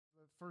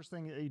first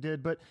thing that you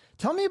did, but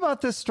tell me about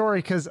this story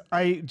because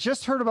I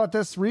just heard about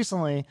this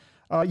recently.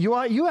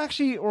 You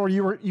actually, or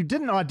you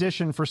didn't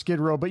audition for Skid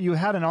Row, but you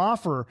had an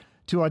offer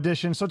to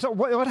audition. So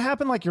what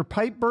happened? Like your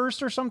pipe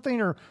burst or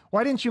something, or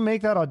why didn't you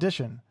make that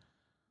audition?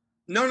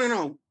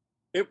 No.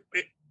 And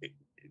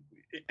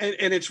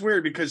it's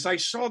weird because I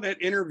saw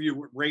that interview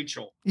with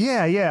Rachel.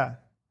 Yeah.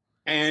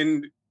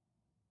 And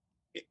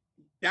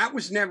that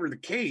was never the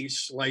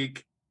case.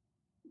 Like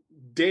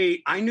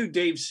I knew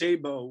Dave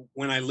Sabo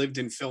when I lived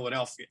in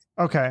Philadelphia.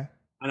 Okay.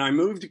 And I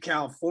moved to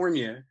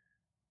California.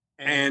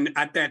 And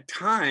at that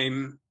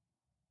time,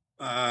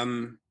 I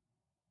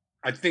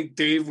think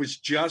Dave was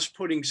just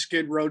putting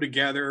Skid Row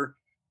together.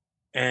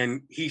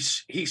 And he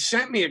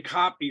sent me a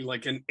copy,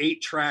 like an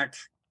 8-track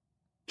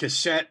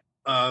cassette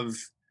of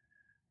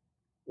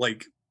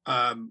like,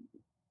 I'll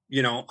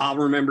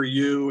Remember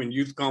You and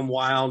Youth Gone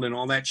Wild and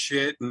all that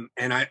shit.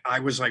 And I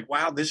was like,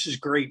 wow, this is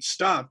great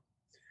stuff.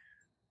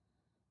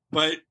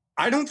 But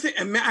I don't think,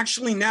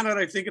 actually, now that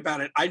I think about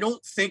it, I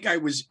don't think I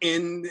was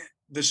in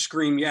the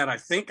Scream yet. I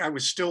think I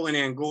was still in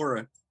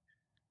Angora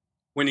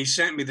when he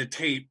sent me the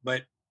tape.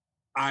 But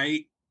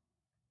I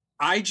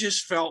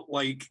just felt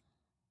like,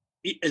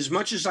 as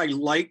much as I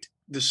liked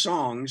the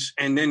songs,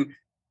 and then,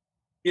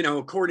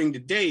 according to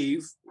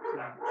Dave,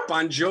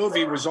 Bon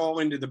Jovi was all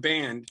into the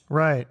band.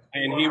 Right.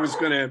 And he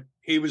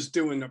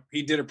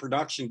did a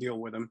production deal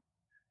with him.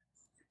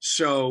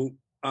 So,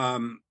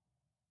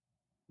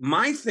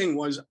 my thing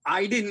was,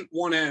 I didn't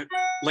want to,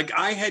 like,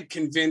 I had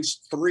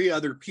convinced 3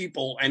 other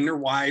people and their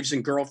wives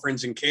and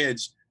girlfriends and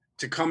kids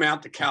to come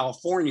out to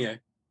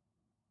California.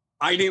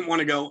 I didn't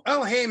want to go,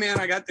 oh, hey man,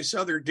 I got this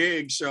other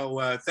gig.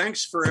 So,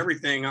 thanks for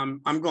everything.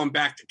 I'm going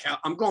back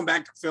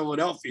to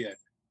Philadelphia.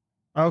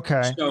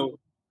 Okay. So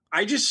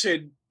I just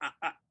said,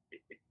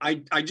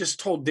 I just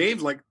told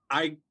Dave, like,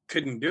 I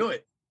couldn't do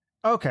it.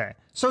 Okay.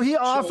 So he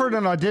offered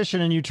an audition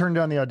and you turned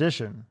down the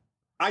audition.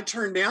 I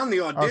turned down the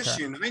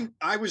audition. Okay.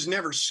 I was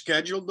never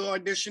scheduled to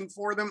audition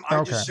for them.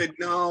 I just said,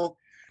 no,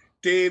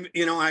 Dave,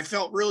 I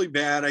felt really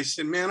bad. I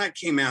said, man, I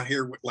came out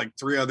here with like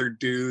 3 other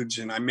dudes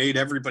and I made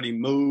everybody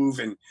move.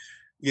 And,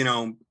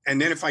 and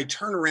then if I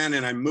turn around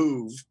and I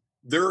move,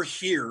 they're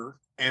here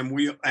and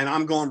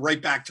I'm going right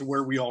back to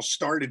where we all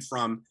started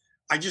from.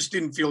 I just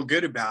didn't feel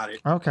good about it.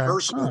 Okay.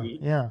 Personally.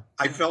 Yeah.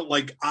 I felt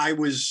like I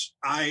was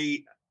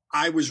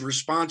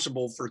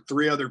responsible for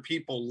 3 other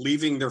people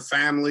leaving their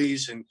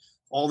families and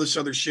all this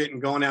other shit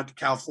and going out to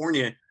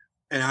California.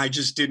 And I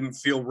just didn't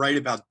feel right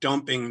about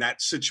dumping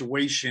that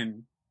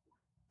situation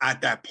at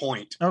that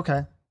point.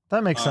 Okay.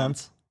 That makes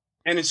sense.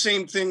 And the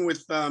same thing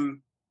with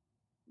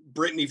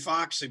Britny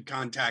Fox had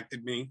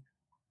contacted me.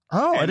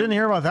 Oh, I didn't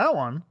hear about that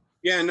one.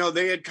 Yeah, no,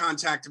 they had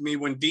contacted me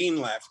when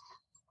Dean left.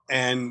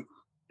 And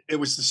it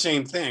was the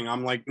same thing.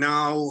 I'm like,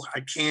 no,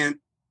 I can't.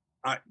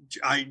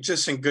 I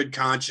just in good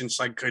conscience,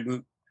 I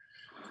couldn't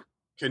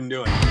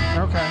do it.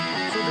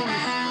 Okay. So then